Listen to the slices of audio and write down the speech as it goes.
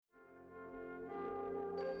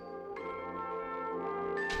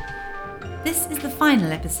This is the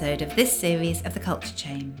final episode of this series of The Culture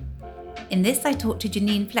Chain. In this, I talked to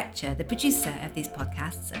Janine Fletcher, the producer of these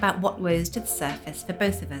podcasts, about what rose to the surface for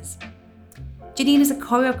both of us. Janine is a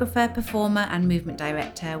choreographer, performer and movement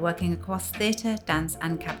director working across theatre, dance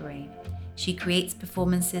and cabaret. She creates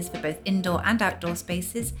performances for both indoor and outdoor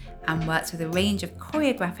spaces and works with a range of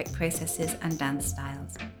choreographic processes and dance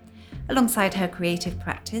styles. Alongside her creative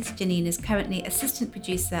practice, Janine is currently Assistant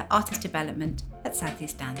Producer, Artist Development at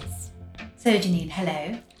Southeast Dance. So Janine,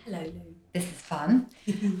 hello. Hello, Lou. This is fun.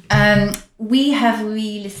 We have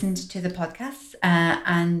re-listened to the podcasts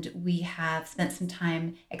and we have spent some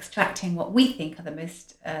time extracting what we think are the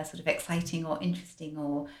most sort of exciting or interesting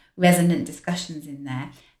or resonant discussions in there.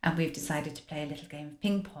 And we've decided to play a little game of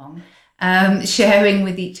ping pong, sharing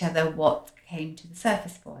with each other what came to the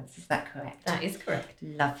surface for us. Is that correct? That is correct.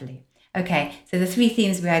 Lovely. Okay, so the three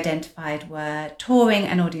themes we identified were touring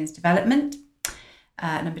and audience development,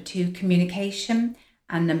 number 2, communication,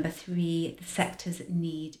 and number 3, the sector's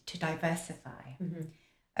need to diversify. Mm-hmm.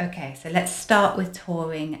 Okay, so let's start with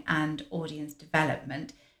touring and audience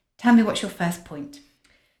development. Tell me, what's your first point?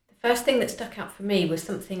 The first thing that stuck out for me was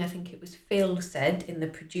something I think it was Phil said in the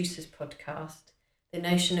Producers podcast, the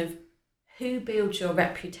notion of who builds your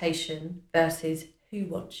reputation versus who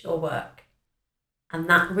wants your work. And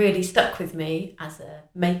that really stuck with me as a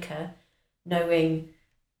maker, knowing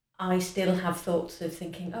I still have thoughts of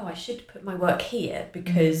thinking, I should put my work here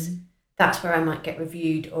because that's where I might get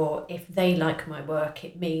reviewed, or if they like my work,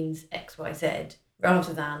 it means X, Y, Z,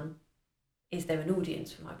 rather than is there an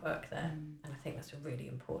audience for my work there? And I think that's a really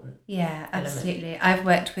important element. Absolutely. Element. I've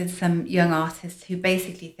worked with some young artists who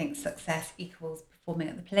basically think success equals performing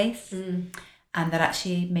at the place. And that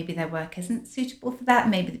actually maybe their work isn't suitable for that.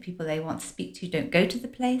 Maybe the people they want to speak to don't go to the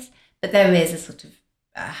place. But there is a sort of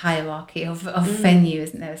hierarchy of venue,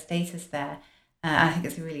 isn't there? A status there. I think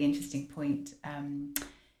it's a really interesting point.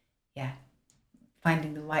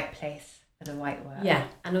 Finding the right place for the right work. Yeah,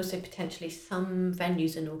 and also potentially some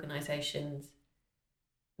venues and organisations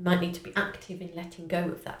might need to be active in letting go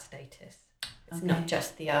of that status. It's not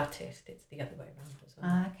just the artist, it's the other way around as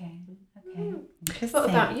well. Okay. Interesting. What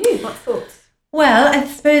about you? What thoughts? Well, I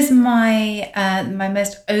suppose my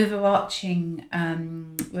most overarching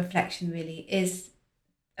reflection really is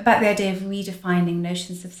about the idea of redefining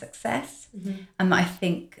notions of success. And I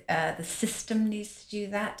think the system needs to do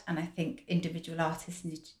that, and I think individual artists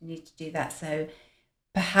need to do that. So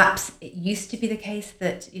perhaps it used to be the case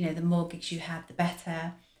that, the more gigs you had, the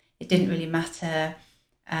better. It didn't really matter.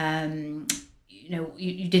 You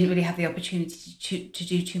didn't really have the opportunity to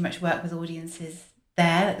do too much work with audiences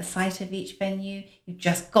there at the site of each venue. You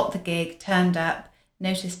just got the gig, turned up,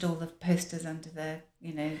 noticed all the posters under the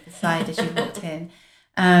side as you walked in.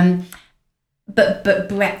 But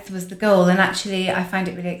breadth was the goal, and actually I find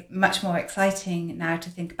it really much more exciting now to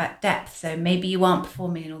think about depth. So maybe you aren't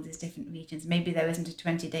performing in all these different regions, maybe there isn't a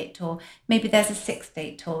 20-date tour, maybe there's a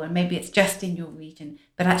 6-date tour, and maybe it's just in your region,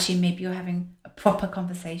 but actually maybe you're having a proper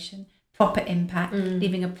conversation, proper impact,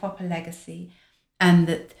 leaving a proper legacy,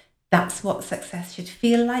 and that's what success should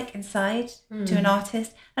feel like inside to an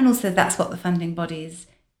artist. And also that's what the funding bodies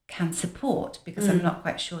can support, because I'm not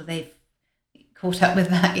quite sure they've caught up with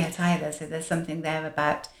that yet either. So there's something there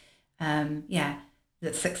about, that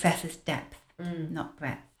success is depth, not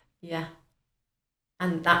breadth. Yeah.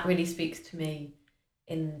 And that really speaks to me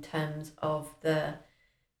in terms of the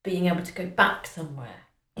being able to go back somewhere.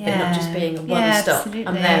 It not just being a one-stop, absolutely.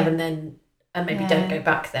 I'm there and then maybe don't go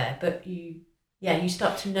back there, but you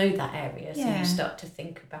start to know that area, so you start to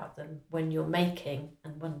think about them when you're making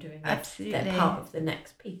and wondering if they're part of the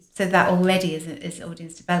next piece. So that already is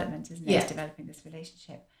audience development, isn't it? It's developing this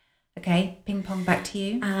relationship. Okay, ping pong, back to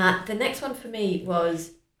you. The next one for me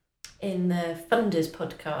was in the Funders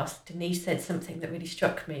podcast. Denise said something that really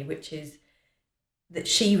struck me, which is that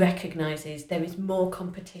she recognises there is more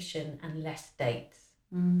competition and less dates.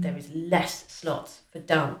 There is less slots for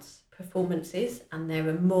dance performances, and there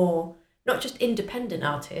are more, not just independent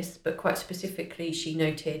artists, but quite specifically, she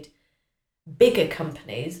noted bigger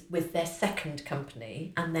companies with their second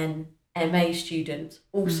company, and then MA students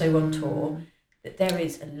also on tour, that there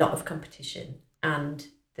is a lot of competition, and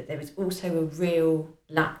that there is also a real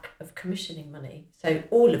lack of commissioning money. So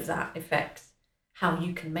all of that affects how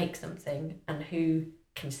you can make something and who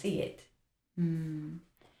can see it.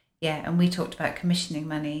 Yeah, and we talked about commissioning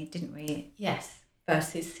money, didn't we? Yes,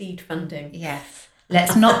 versus seed funding. Yes.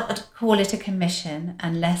 Let's not call it a commission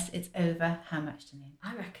unless it's over how much, Janine?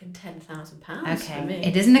 I reckon £10,000 for me.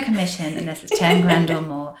 It isn't a commission unless it's 10 grand or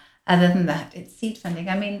more. Other than that, it's seed funding.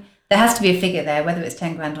 I mean, there has to be a figure there, whether it's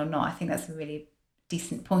 10 grand or not. I think that's a really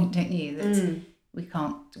decent point, don't you? That we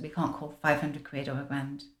can't call 500 quid or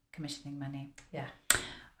 £1,000 commissioning money. Yeah.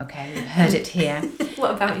 Okay, we've heard it here.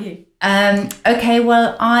 What about you? Okay,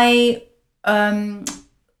 well, I am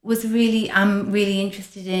really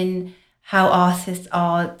interested in how artists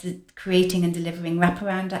are creating and delivering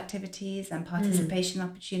wraparound activities and participation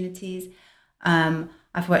opportunities.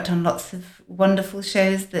 I've worked on lots of wonderful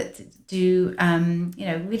shows that do,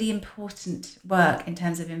 really important work in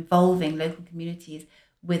terms of involving local communities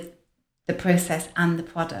with the process and the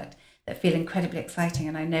product that feel incredibly exciting.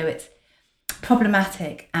 And I know it's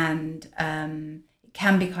problematic and it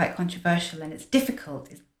can be quite controversial and it's difficult.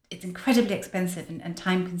 It's incredibly expensive and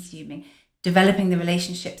time consuming. Developing the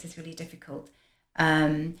relationships is really difficult.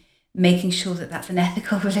 Making sure that that's an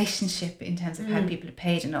ethical relationship in terms of how people are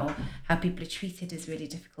paid and how people are treated is really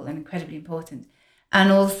difficult and incredibly important.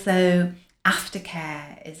 And also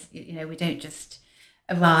aftercare is, we don't just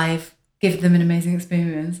arrive, give them an amazing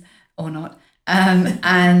experience or not,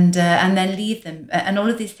 and then leave them. And all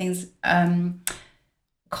of these things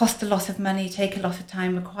cost a lot of money, take a lot of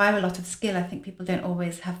time, require a lot of skill. I think people don't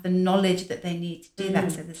always have the knowledge that they need to do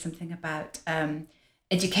that. So there's something about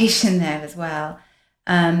education there as well.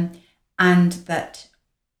 And that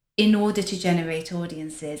in order to generate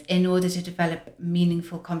audiences, in order to develop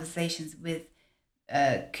meaningful conversations with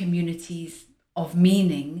communities of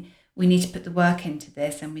meaning, we need to put the work into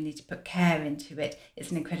this and we need to put care into it.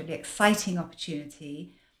 It's an incredibly exciting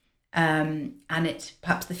opportunity. And it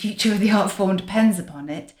perhaps the future of the art form depends upon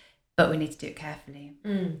it, but we need to do it carefully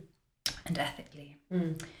and ethically.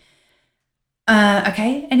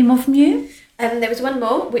 Okay, any more from you? There was one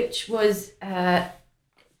more, which was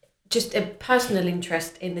just a personal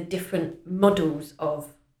interest in the different models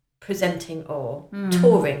of presenting or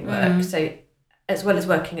touring work. So as well as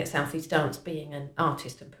working at South East Dance, being an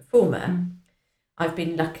artist and performer, I've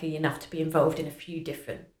been lucky enough to be involved in a few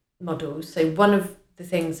different models. So one of the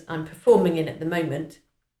things I'm performing in at the moment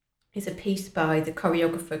is a piece by the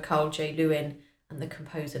choreographer Carl J. Lewin and the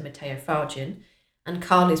composer Matteo Fargin. And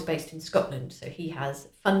Carl is based in Scotland, so he has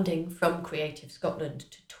funding from Creative Scotland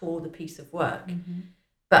to tour the piece of work.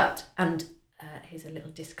 But, and here's a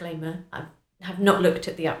little disclaimer, I have not looked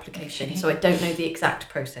at the application, so I don't know the exact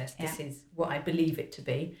process. This is what I believe it to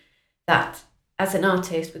be, that as an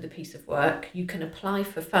artist with a piece of work, you can apply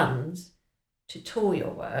for funds to tour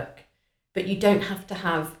your work, but you don't have to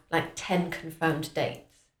have like 10 confirmed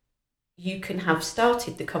dates. You can have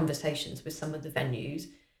started the conversations with some of the venues,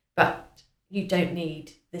 but you don't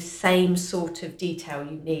need the same sort of detail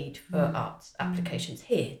you need for arts applications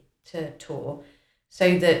here to tour,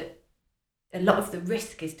 so that a lot of the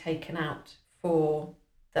risk is taken out for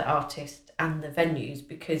the artist and the venues,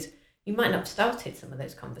 because you might not have started some of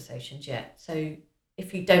those conversations yet. So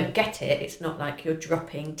if you don't get it, it's not like you're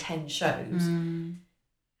dropping 10 shows.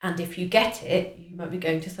 And if you get it, you might be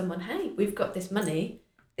going to someone, hey, we've got this money,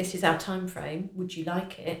 this is our time frame, would you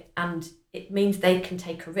like it? And it means they can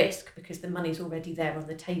take a risk because the money's already there on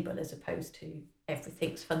the table, as opposed to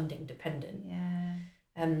everything's funding dependent.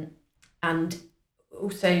 And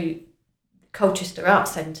also Colchester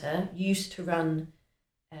Arts Centre used to run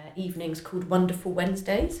evenings called Wonderful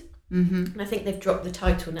Wednesdays. And I think they've dropped the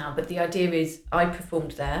title now, but the idea is I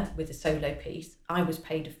performed there with a solo piece. I was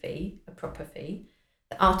paid a fee, a proper fee.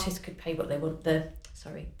 The artist could pay what they want, the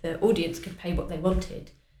audience could pay what they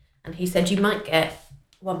wanted. And he said, you might get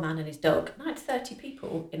one man and his dog. And I had 30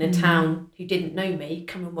 people in a town who didn't know me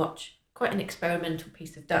come and watch quite an experimental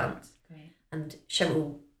piece of dance. Great. And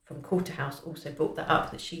Cheryl from Quarterhouse also brought that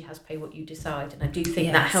up, that she has pay what you decide. And I do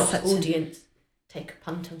think that helps audience take a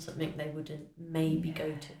punt on something they wouldn't maybe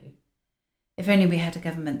go to. If only we had a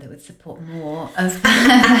government that would support more of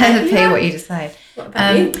pay what you decide. What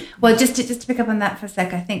about you? Well, just to pick up on that for a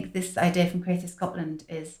sec, I think this idea from Creative Scotland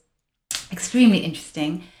is extremely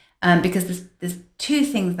interesting, because there's two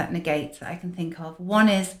things that negates that I can think of. One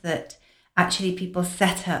is that actually people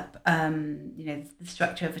set up, the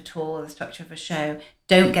structure of a tour, the structure of a show,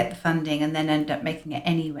 don't get the funding and then end up making it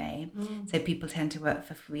anyway. So people tend to work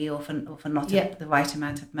for free or for not the right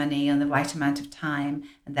amount of money and the right amount of time,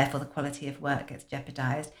 and therefore the quality of work gets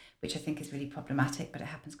jeopardized, which I think is really problematic, but it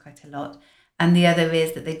happens quite a lot. And the other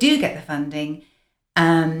is that they do get the funding,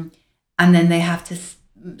 and then they have to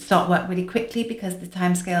start work really quickly, because the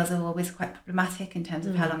timescales are always quite problematic in terms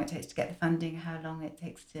of how long it takes to get the funding, how long it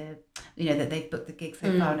takes to, that they've booked the gig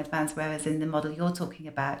so far in advance. Whereas in the model you're talking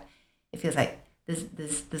about, it feels like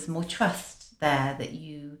there's more trust there, that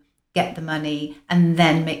you get the money and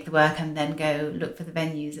then make the work and then go look for the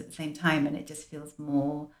venues at the same time, and it just feels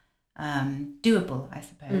more doable, I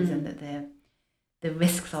suppose, and that the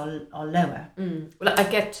risks are lower. Well, I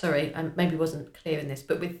get, sorry, I maybe wasn't clear in this,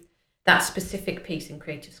 but with that specific piece in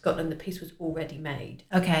Creative Scotland, the piece was already made.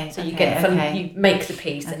 Okay. So you you make the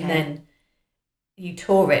piece and then you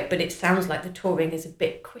tour it, but it sounds like the touring is a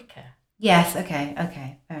bit quicker. Yes. Okay.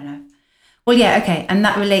 Fair enough. Well, yeah. Okay. And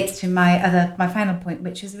that relates to my final point,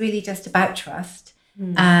 which is really just about trust.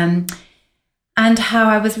 And how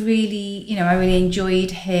I was really, I really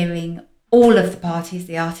enjoyed hearing all of the parties,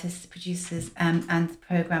 the artists, producers, and the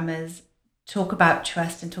programmers talk about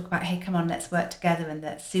trust and talk about, hey, come on, let's work together, and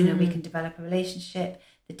that sooner we can develop a relationship,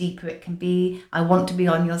 the deeper it can be. I want to be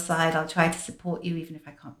on your side. I'll try to support you, even if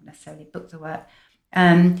I can't necessarily book the work.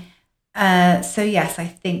 So yes, I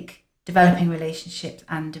think developing relationships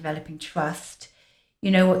and developing trust,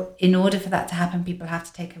 in order for that to happen, people have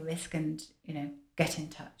to take a risk and, get in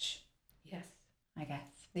touch. Yes. I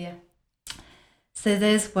guess. Yeah. So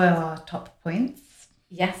those were our top points.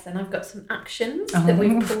 Yes, and I've got some actions that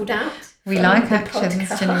we've pulled out. We like actions,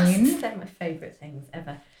 Janine. They're my favourite things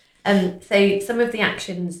ever. So some of the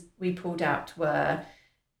actions we pulled out were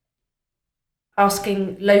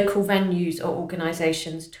asking local venues or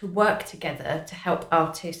organisations to work together to help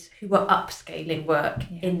artists who are upscaling work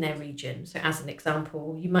in their region. So as an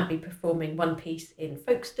example, you might be performing one piece in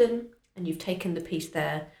Folkestone and you've taken the piece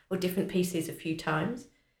there or different pieces a few times,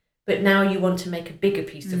 but now you want to make a bigger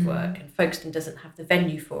piece of work and Folkestone doesn't have the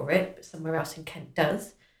venue for it, but somewhere else in Kent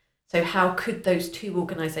does. So how could those two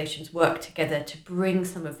organisations work together to bring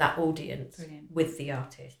some of that audience with the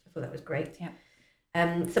artist? I thought that was great. Yeah.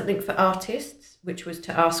 Something for artists, which was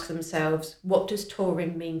to ask themselves, what does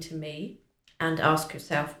touring mean to me? And ask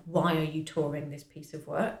yourself, why are you touring this piece of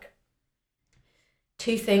work?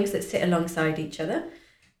 Two things that sit alongside each other,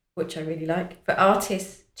 which I really like. For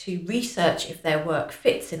artists to research if their work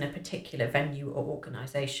fits in a particular venue or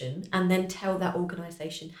organisation and then tell that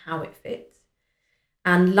organisation how it fits.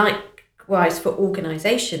 And likewise for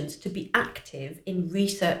organisations to be active in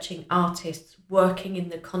researching artists working in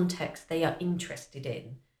the context they are interested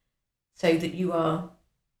in, so that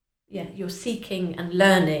you're seeking and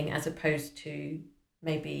learning as opposed to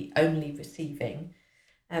maybe only receiving.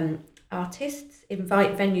 Artists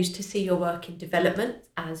invite venues to see your work in development,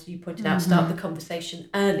 as you pointed out, start the conversation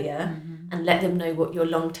earlier and let them know what your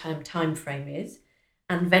long-term time frame is.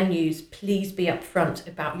 And venues, please be upfront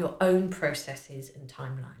about your own processes and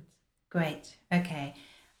timelines. Great. Okay.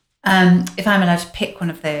 If I'm allowed to pick one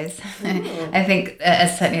of those, I think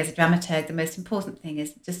certainly as a dramaturg, the most important thing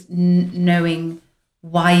is just knowing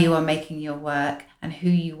why you are making your work and who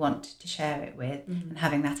you want to share it with, and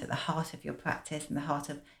having that at the heart of your practice and the heart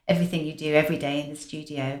of everything you do every day in the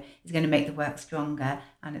studio is going to make the work stronger,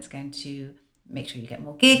 and it's going to make sure you get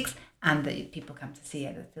more gigs and that people come to see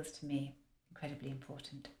it. That feels to me incredibly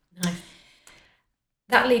important. Nice.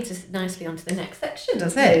 That leads us nicely onto the next section.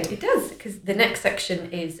 Does it? It does, because the next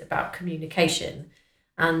section is about communication.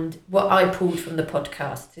 And what I pulled from the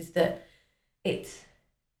podcast is that it's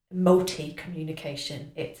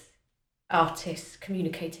multi-communication. It's artists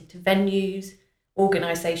communicating to venues,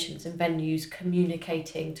 organisations and venues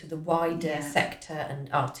communicating to the wider sector and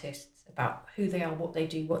artists about who they are, what they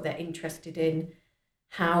do, what they're interested in,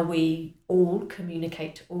 how we all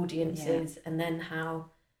communicate to audiences, and then how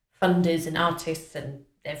funders and artists and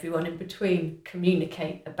everyone in between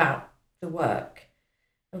communicate about the work.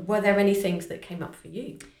 Were there any things that came up for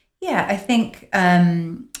you? Yeah, I think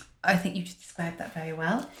you just described that very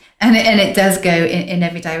well, and it does go in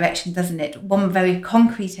every direction, doesn't it? One very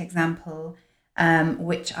concrete example,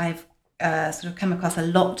 which I've sort of come across a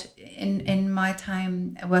lot in my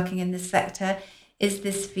time working in this sector, is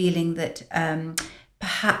this feeling that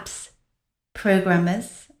perhaps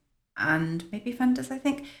programmers and maybe funders, I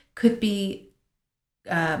think, could be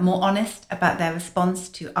more honest about their response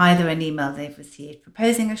to either an email they've received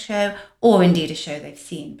proposing a show, or indeed a show they've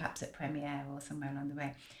seen perhaps at premiere or somewhere along the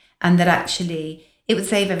way, and that actually it would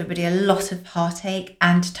save everybody a lot of heartache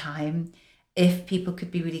and time if people could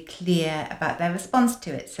be really clear about their response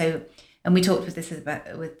to it. So, and we talked with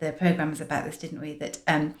the programmers about this, didn't we? That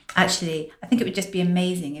actually, I think it would just be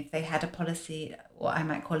amazing if they had a policy, what I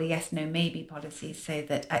might call a yes, no, maybe policy, so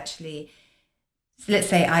that actually, so let's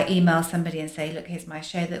say I email somebody and say, look, here's my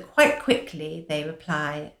show, that quite quickly they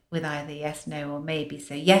reply with either yes, no, or maybe.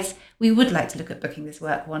 So yes, we would like to look at booking this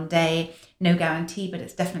work one day. No guarantee, but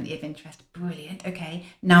it's definitely of interest. Brilliant. Okay,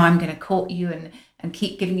 now I'm going to court you and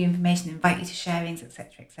keep giving you information, invite you to sharings,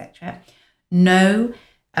 etc., etc. No,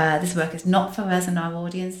 this work is not for us and our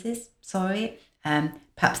audiences. Sorry.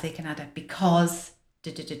 Perhaps they can add a because,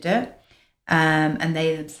 and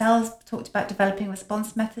they themselves talked about developing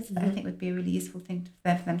response methods that I think would be a really useful thing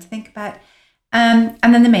for them to think about. And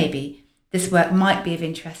then the maybe. This work might be of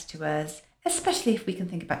interest to us, especially if we can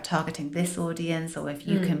think about targeting this audience, or if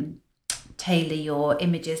you can tailor your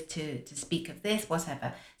images to speak of this,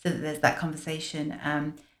 whatever, so that there's that conversation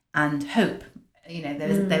and hope.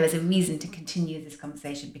 There is a reason to continue this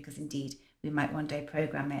conversation, because indeed we might one day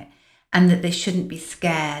program it, and that they shouldn't be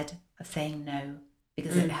scared of saying no,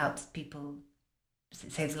 because it helps people.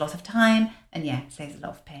 It saves a lot of time, and saves a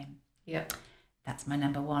lot of pain. Yep. That's my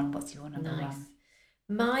number one. What's your number one?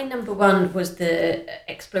 My number one was the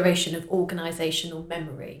exploration of organisational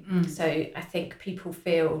memory. So I think people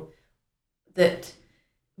feel that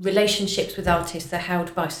relationships with artists are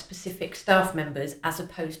held by specific staff members as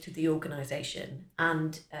opposed to the organisation.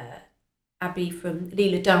 And Abby from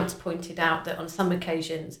Leela Dance pointed out that on some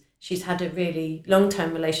occasions she's had a really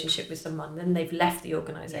long-term relationship with someone, then they've left the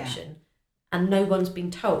organisation and no one's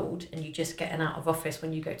been told, and you just get an out of office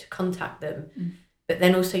when you go to contact them. But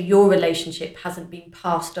then also your relationship hasn't been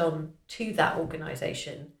passed on to that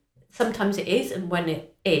organisation. Sometimes it is, and when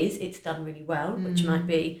it is, it's done really well, which might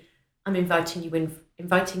be, I'm inviting you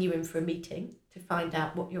in for a meeting to find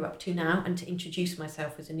out what you're up to now and to introduce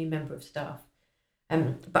myself as a new member of staff.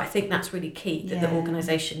 But I think that's really key, that the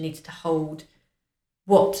organisation needs to hold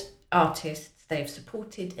what artists they've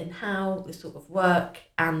supported and how, the sort of work,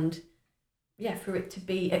 and for it to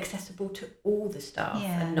be accessible to all the staff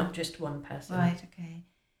and not just one person. Right, okay.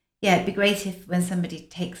 Yeah, it'd be great if when somebody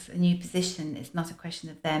takes a new position, it's not a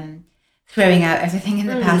question of them throwing out everything in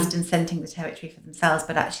the past and scenting the territory for themselves,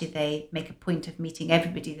 but actually they make a point of meeting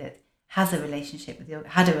everybody that had a relationship with the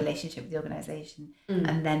organisation,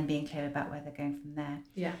 and then being clear about where they're going from there.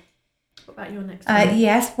 Yeah. What about your next one?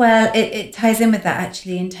 Yes, well, it ties in with that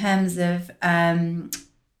actually, in terms of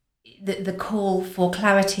the call for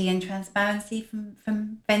clarity and transparency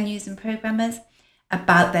from venues and programmers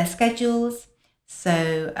about their schedules.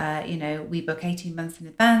 So, we book 18 months in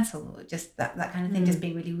advance, or just that kind of thing, just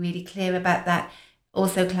being really, really clear about that.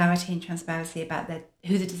 Also clarity and transparency about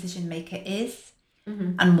who the decision maker is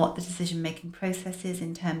and what the decision-making process is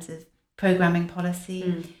in terms of programming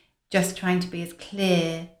policy. Just trying to be as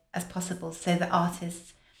clear as possible so that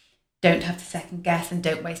artists don't have to second guess and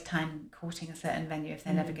don't waste time courting a certain venue if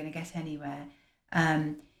they're never going to get anywhere.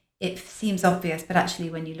 It seems obvious, but actually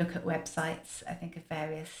when you look at websites, I think of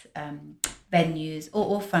various venues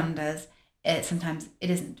or funders, sometimes it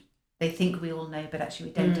isn't. They think we all know, but actually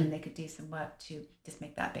we don't, and they could do some work to just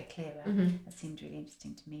make that a bit clearer. That seemed really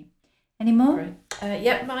interesting to me. Any more?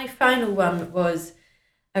 My final one was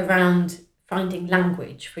around finding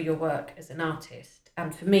language for your work as an artist.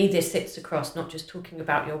 And for me, this sits across not just talking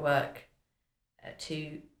about your work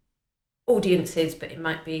to audiences, but it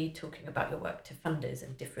might be talking about your work to funders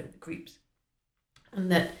and different groups.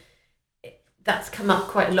 And that's come up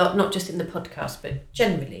quite a lot, not just in the podcast, but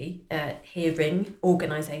generally hearing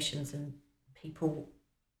organisations and people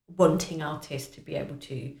wanting artists to be able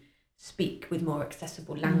to speak with more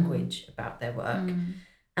accessible language about their work.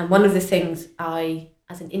 And one of the things I,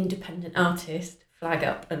 as an independent artist, flag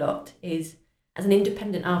up a lot is, as an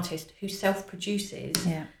independent artist who self-produces,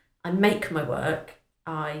 I make my work,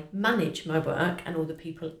 I manage my work and all the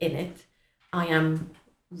people in it. I am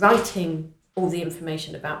writing all the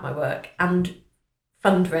information about my work and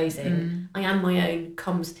fundraising. I am my own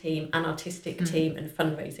comms team and artistic team and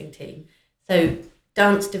fundraising team. So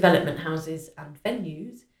dance development houses and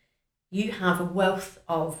venues, you have a wealth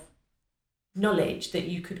of knowledge that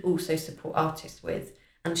you could also support artists with.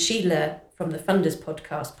 And Sheila from the Funders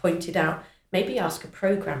podcast pointed out, maybe ask a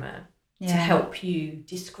programmer to help you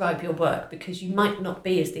describe your work, because you might not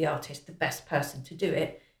be, as the artist, the best person to do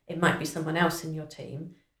it. It might be someone else in your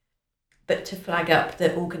team. But to flag up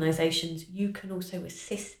that organisations, you can also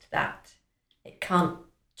assist that. It can't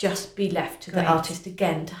just be left to the artist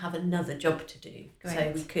again to have another job to do.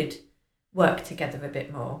 So we could work together a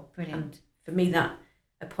bit more. Brilliant. And for me, that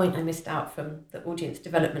a point I missed out from the audience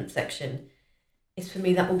development section is, for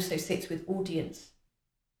me, that also sits with audience,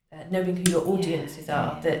 knowing who your audiences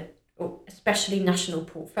are, that especially national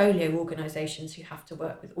portfolio organisations who have to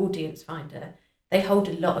work with Audience Finder, they hold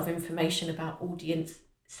a lot of information about audience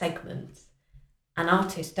segments, and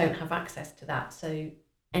artists don't have access to that. So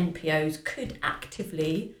NPOs could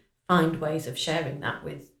actively find ways of sharing that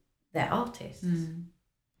with their artists.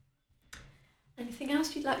 Anything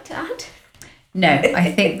else you'd like to add? No,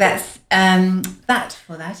 I think that's that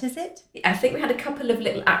for that, is it? I think we had a couple of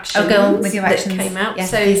little actions. Go on with your actions. That came out. Yes,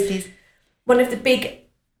 so please. One of the big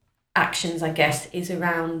actions, I guess, is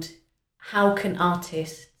around how can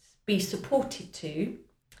artists be supported to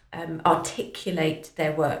articulate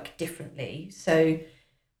their work differently. So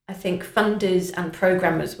I think funders and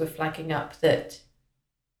programmers were flagging up that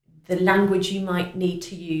the language you might need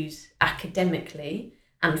to use academically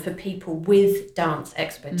and for people with dance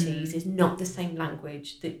expertise is not the same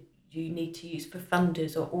language that you need to use for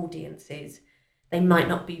funders or audiences, they might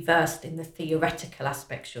not be versed in the theoretical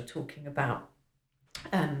aspects you're talking about.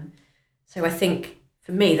 So I think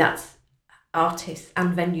for me, that's artists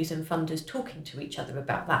and venues and funders talking to each other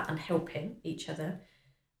about that and helping each other.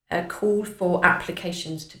 A call for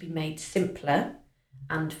applications to be made simpler,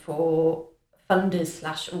 and for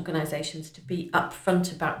funders / organisations to be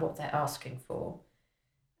upfront about what they're asking for.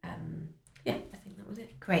 I think that was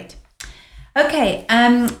it. Great. Okay,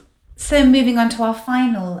 so moving on to our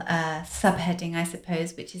final subheading, I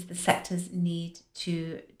suppose, which is the sector's need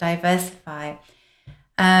to diversify.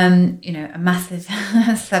 A massive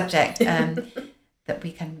subject that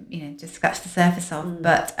we can, just scratch the surface of.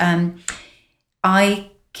 But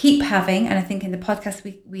I keep having, and I think in the podcast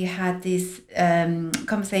we had these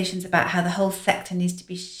conversations about how the whole sector needs to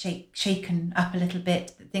be shaken up a little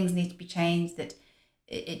bit, that things need to be changed, that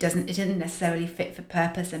it isn't necessarily fit for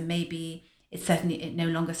purpose, and maybe it no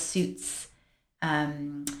longer suits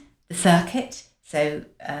the circuit. So,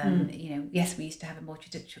 yes, we used to have a more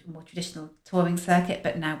traditional touring circuit,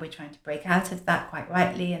 but now we're trying to break out of that, quite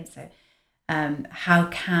rightly. And so how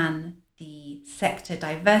can the sector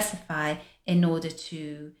diversify in order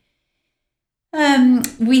to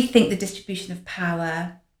rethink the distribution of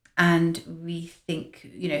power and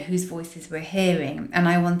rethink, whose voices we're hearing? And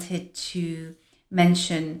I wanted to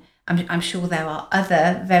mention, I'm sure there are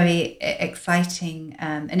other very exciting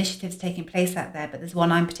initiatives taking place out there, but there's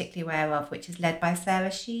one I'm particularly aware of, which is led by Sarah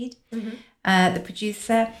Sheed, the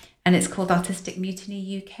producer, and it's called Artistic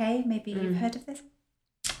Mutiny UK. Maybe you've heard of this.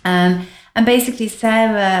 And basically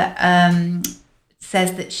Sarah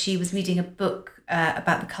says that she was reading a book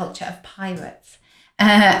about the culture of pirates,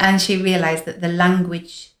 and she realised that the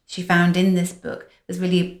language she found in this book was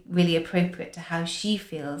really, really appropriate to how she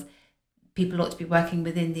feels people ought to be working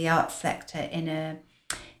within the arts sector in a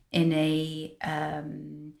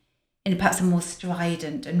perhaps a more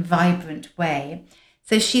strident and vibrant way.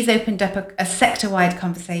 So she's opened up a sector-wide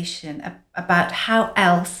conversation about how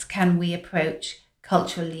else can we approach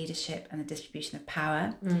cultural leadership and the distribution of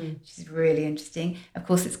power, which is really interesting. Of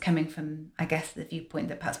course, it's coming from, I guess, the viewpoint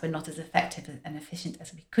that perhaps we're not as effective and efficient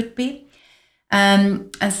as we could be.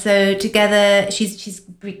 And so together, she's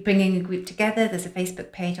bringing a group together. There's a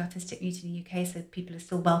Facebook page, Artistic Mutiny UK, so people are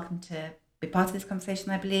still welcome to be part of this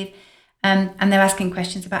conversation, I believe. And they're asking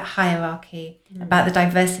questions about hierarchy, about the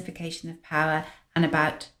diversification of power, and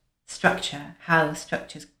about structure, how else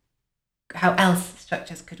structures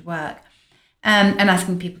could work, and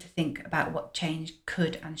asking people to think about what change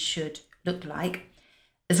could and should look like.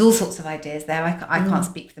 There's all sorts of ideas there. I can't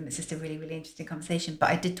speak for them. It's just a really, really interesting conversation.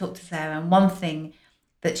 But I did talk to Sarah, and one thing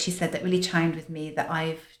that she said that really chimed with me, that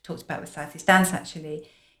I've talked about with South East Dance actually,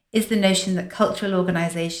 is the notion that cultural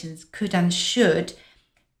organisations could and should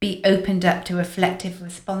be opened up to reflective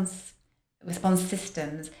response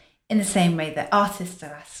systems in the same way that artists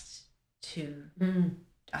are asked to.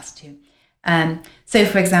 So,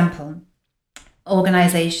 for example,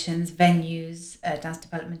 organisations, venues, dance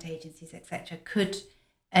development agencies, etc., could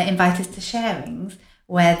invite us to sharings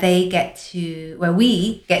where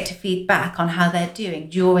we get to feed back on how they're doing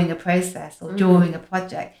during a process or during a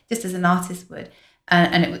project, just as an artist would.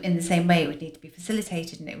 And in the same way, it would need to be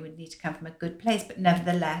facilitated and it would need to come from a good place. But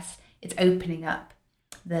nevertheless, it's opening up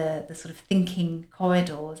the sort of thinking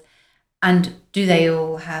corridors. And do they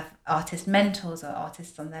all have artist mentors or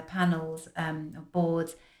artists on their panels or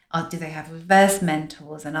boards? Or do they have reverse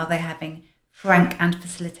mentors? And are they having frank and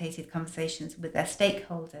facilitated conversations with their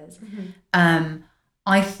stakeholders?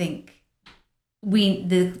 I think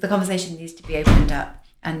the conversation needs to be opened up,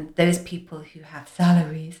 and those people who have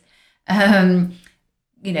salaries,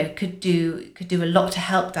 could do a lot to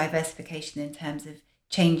help diversification in terms of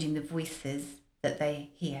changing the voices that they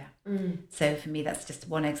hear. So for me, that's just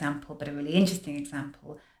one example, but a really interesting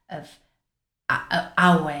example of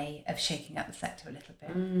our way of shaking up the sector a little bit.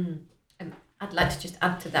 And I'd like to just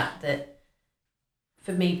add to that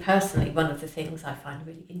for me personally, one of the things I find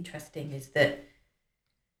really interesting is that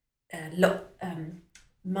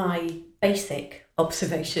my basic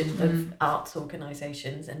observation of arts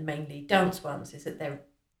organisations, and mainly dance ones, is that they're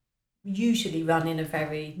usually run in a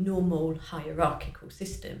very normal hierarchical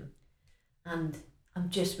system. And I'm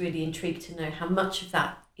just really intrigued to know how much of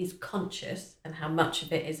that is conscious and how much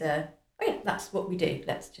of it is that's what we do,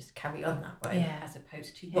 let's just carry on that way, as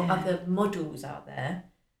opposed to what other models are there,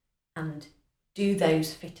 and do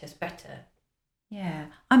those fit us better? Yeah,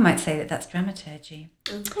 I might say that that's dramaturgy.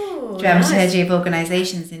 Dramaturgy nice. Of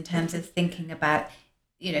organisations in terms of thinking about,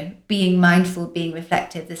 being mindful, being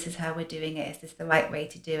reflective. This is how we're doing it. Is this the right way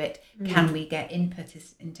to do it? Can we get input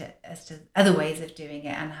as to other ways of doing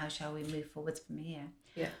it, and how shall we move forwards from here?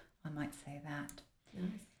 Yeah, I might say that.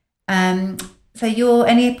 Nice. So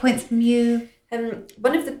any points from you?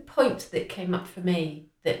 One of the points that came up for me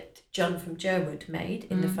that John from Jerwood made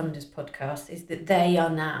in the Funders podcast is that they are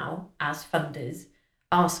now, as funders,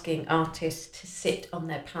 asking artists to sit on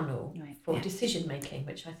their panel for decision making,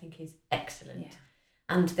 which I think is excellent. Yeah.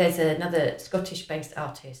 And there's another Scottish-based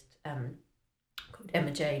artist called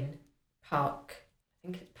Emma Jane Park. I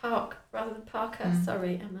think it's Park rather than Parker.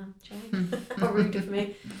 Sorry, Emma Jane. How rude of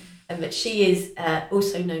me. But she is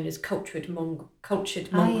also known as Cultured Mongrel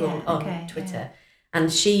on Twitter. Yeah.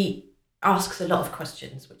 And she asks a lot of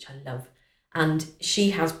questions, which I love. And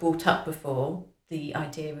she has brought up before the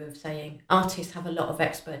idea of saying artists have a lot of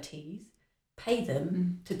expertise, pay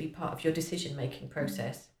them to be part of your decision-making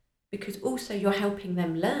process, because also you're helping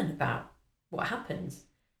them learn about what happens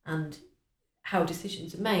and how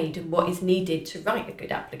decisions are made and what is needed to write a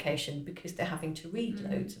good application, because they're having to read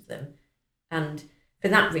loads of them. And for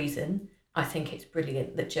that reason, I think it's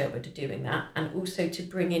brilliant that Jerwood are doing that, and also to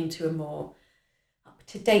bring into a more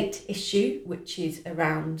up-to-date issue, which is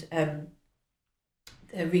around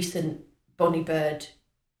the recent Bonnie Bird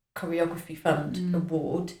Choreography Fund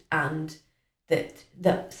award, and that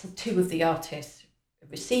two of the artists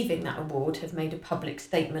receiving that award have made a public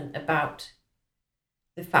statement about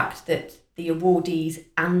the fact that the awardees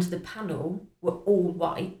and the panel were all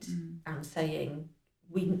white and saying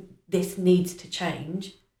this needs to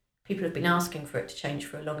change. People have been asking for it to change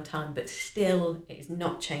for a long time, but still it is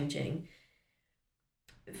not changing.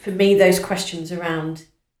 For me, those questions around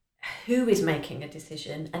who is making a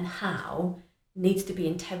decision and how needs to be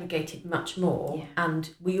interrogated much more,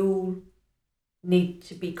 and we all need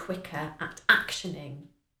to be quicker at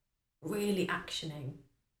really actioning.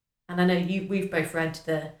 And I know we've both read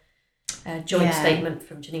the joint statement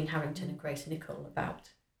from Janine Harrington and Grace Nichol about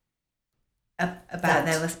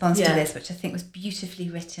their response to this, which I think was beautifully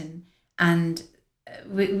written and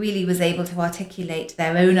really was able to articulate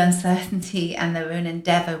their own uncertainty and their own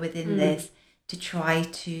endeavour within this to try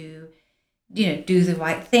to, do the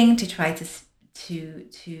right thing, to try to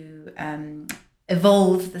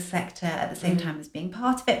evolve the sector at the same time as being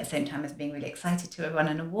part of it, at the same time as being really excited to run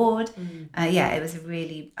an award. It was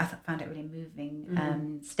I found it really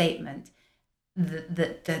moving statement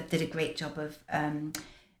that did a great job of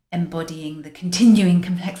embodying the continuing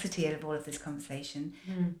complexity of all of this conversation.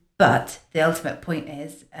 But the ultimate point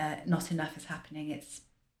is not enough is happening.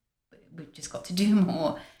 We've just got to do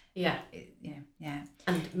more. Yeah.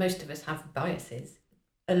 And most of us have biases.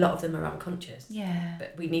 A lot of them are unconscious. Yeah.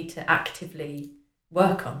 But we need to actively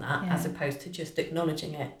work on that as opposed to just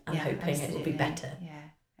acknowledging it and hoping it will be better. Yeah.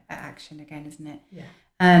 Action again, isn't it?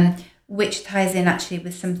 Yeah. Which ties in actually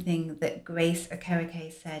with something that Grace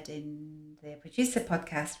Okereke said in the Producer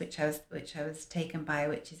podcast, which I was taken by,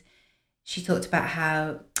 which is she talked about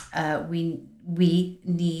how we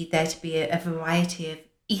need there to be a variety of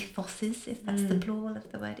ethoses, if that's the plural of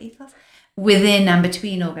the word ethos, within and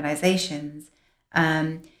between organisations,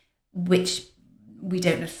 which we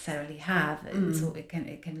don't necessarily have. So it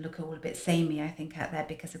can look all a bit samey, I think, out there,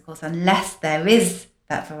 because of course, unless there is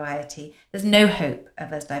that variety, there's no hope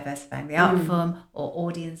of us diversifying the art form or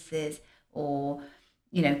audiences, or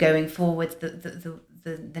going forward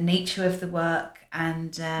the nature of the work,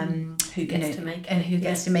 and who gets to make it, and who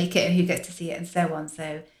gets to make it, and who gets to see it, and so on.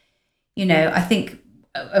 So I think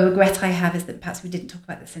a regret I have is that perhaps we didn't talk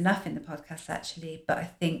about this enough in the podcast, actually. But I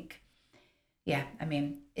think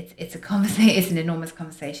it's a conversation. It's an enormous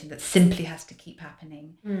conversation that simply has to keep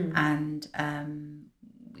happening, and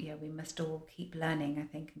we must all keep learning, I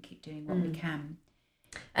think, and keep doing what we can.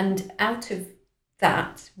 And out of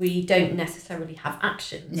that, we don't necessarily have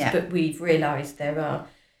actions, but we've realised there are,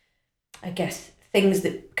 I guess, things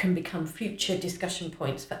that can become future discussion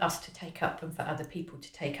points for us to take up and for other people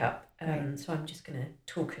to take up. So I'm just going to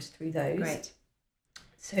talk us through those. Great.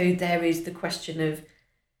 So there is the question of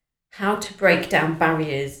how to break down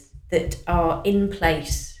barriers that are in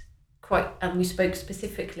place, and we spoke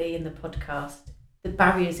specifically in the podcast, the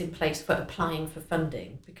barriers in place for applying for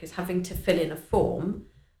funding, because having to fill in a form,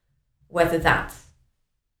 whether that's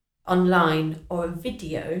online or a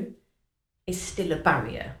video, is still a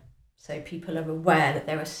barrier. So people are aware that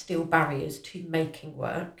there are still barriers to making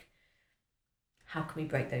work. How can we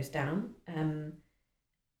break those down?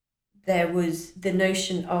 There was the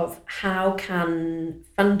notion of how can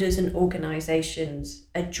funders and organisations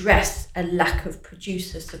address a lack of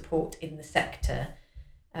producer support in the sector.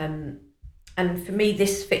 And for me,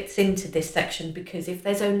 this fits into this section, because if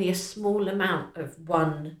there's only a small amount of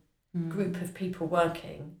one group of people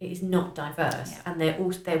working, it is not diverse, and their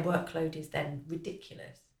workload is then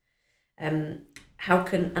ridiculous. And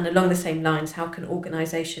along the same lines, how can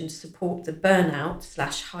organisations support the burnout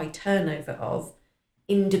 / high turnover of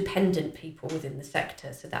independent people within the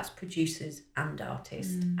sector? So that's producers and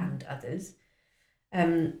artists and others.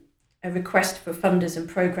 A request for funders and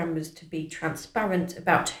programmers to be transparent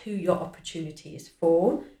about who your opportunity is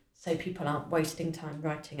for, so people aren't wasting time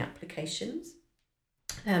writing applications.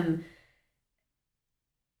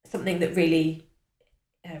 Something that really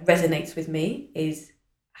resonates with me is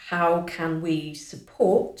how can we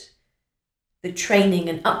support the training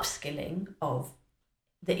and upskilling of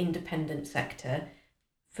the independent sector?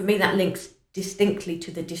 For me, that links distinctly to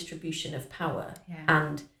the distribution of power. Yeah.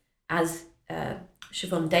 And as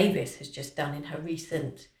Siobhan Davis has just done in her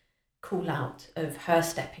recent call out of her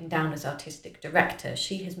stepping down as artistic director,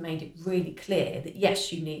 she has made it really clear that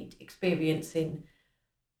yes, you need experience in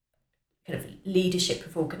kind of leadership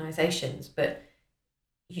of organisations, but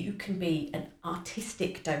you can be an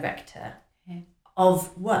artistic director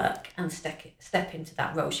of work and step into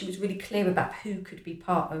that role. She was really clear about who could be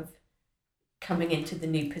part of coming into the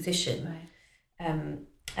new position. Right.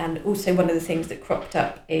 And also one of the things that cropped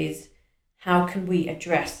up is how can we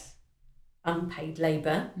address unpaid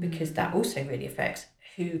labour, because that also really affects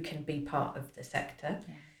who can be part of the sector.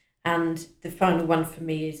 Yeah. And the final one for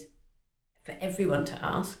me is for everyone to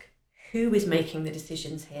ask, who is making the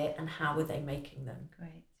decisions here and how are they making them?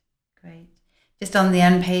 Great. Just on the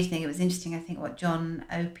unpaid thing, it was interesting, I think, what John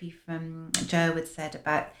Opie from Jerwood said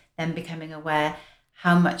about them becoming aware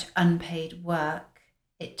how much unpaid work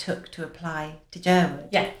it took to apply to Jerwood.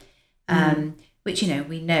 Yeah. Which,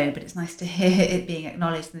 we know, but it's nice to hear it being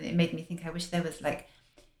acknowledged. And it made me think, I wish there was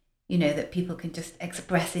that people can just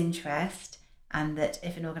express interest, and that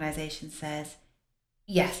if an organisation says,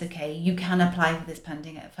 yes, okay, you can apply for this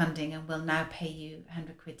funding and we'll now pay you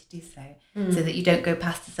 £100 to do so, so that you don't go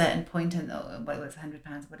past a certain point and it's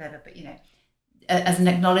 £100, whatever, but as an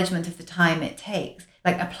acknowledgement of the time it takes.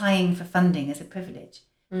 Like applying for funding is a privilege.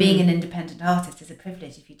 Being an independent artist is a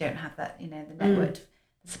privilege if you don't have that, the network,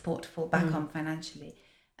 the support to fall back on financially.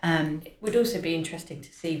 It would also be interesting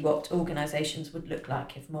to see what organisations would look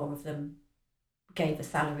like if more of them gave a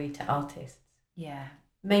salary to artists. Yeah.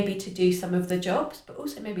 Maybe to do some of the jobs, but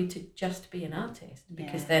also maybe to just be an artist,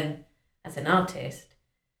 because then as an artist,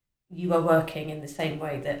 you are working in the same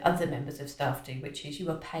way that other members of staff do, which is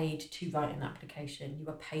you are paid to write an application, you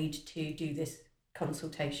are paid to do this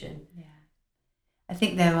consultation. Yeah. I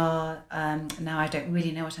think there are, now I don't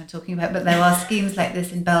really know what I'm talking about, but there are schemes like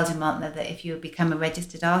this in Belgium, aren't there, that if you become a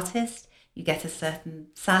registered artist, you get a certain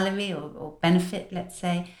salary or benefit, let's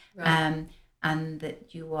say, right. And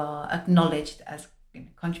that you are acknowledged as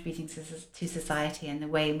contributing to society, and the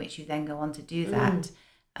way in which you then go on to do that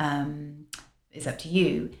is up to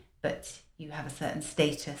you, but you have a certain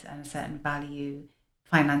status and a certain value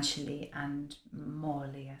financially and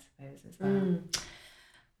morally, I suppose, as well.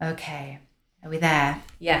 Okay, are we there?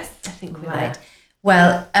 Yes, I think we're right. there.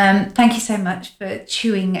 Well, thank you so much for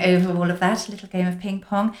chewing over all of that, a little game of ping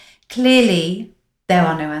pong. Clearly, there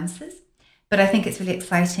are no answers. But I think it's really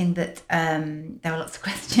exciting that there are lots of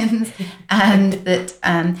questions, and that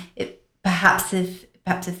perhaps if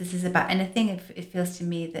this is about anything, it feels to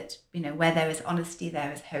me that where there is honesty,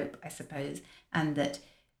 there is hope, I suppose, and that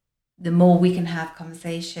the more we can have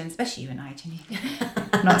conversations, especially you and I, Ginny,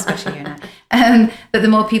 not especially you and I, but the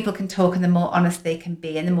more people can talk and the more honest they can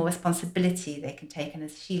be, and the more responsibility they can take. And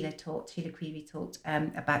as Sheila Creevy talked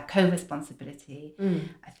about co-responsibility,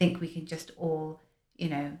 I think we can just all,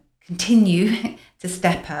 continue to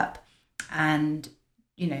step up and,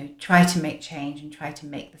 try to make change and try to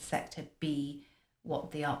make the sector be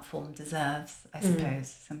what the art form deserves, I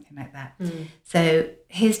suppose, something like that. So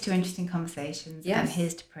here's to interesting conversations, and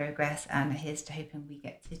here's to progress, and here's to hoping we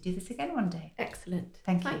get to do this again one day. Excellent.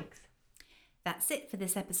 Thanks. You. That's it for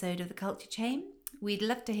this episode of The Culture Chain. We'd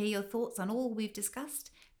love to hear your thoughts on all we've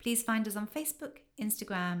discussed. Please find us on Facebook,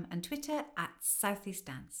 Instagram and Twitter at Southeast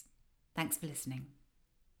Dance. Thanks for listening.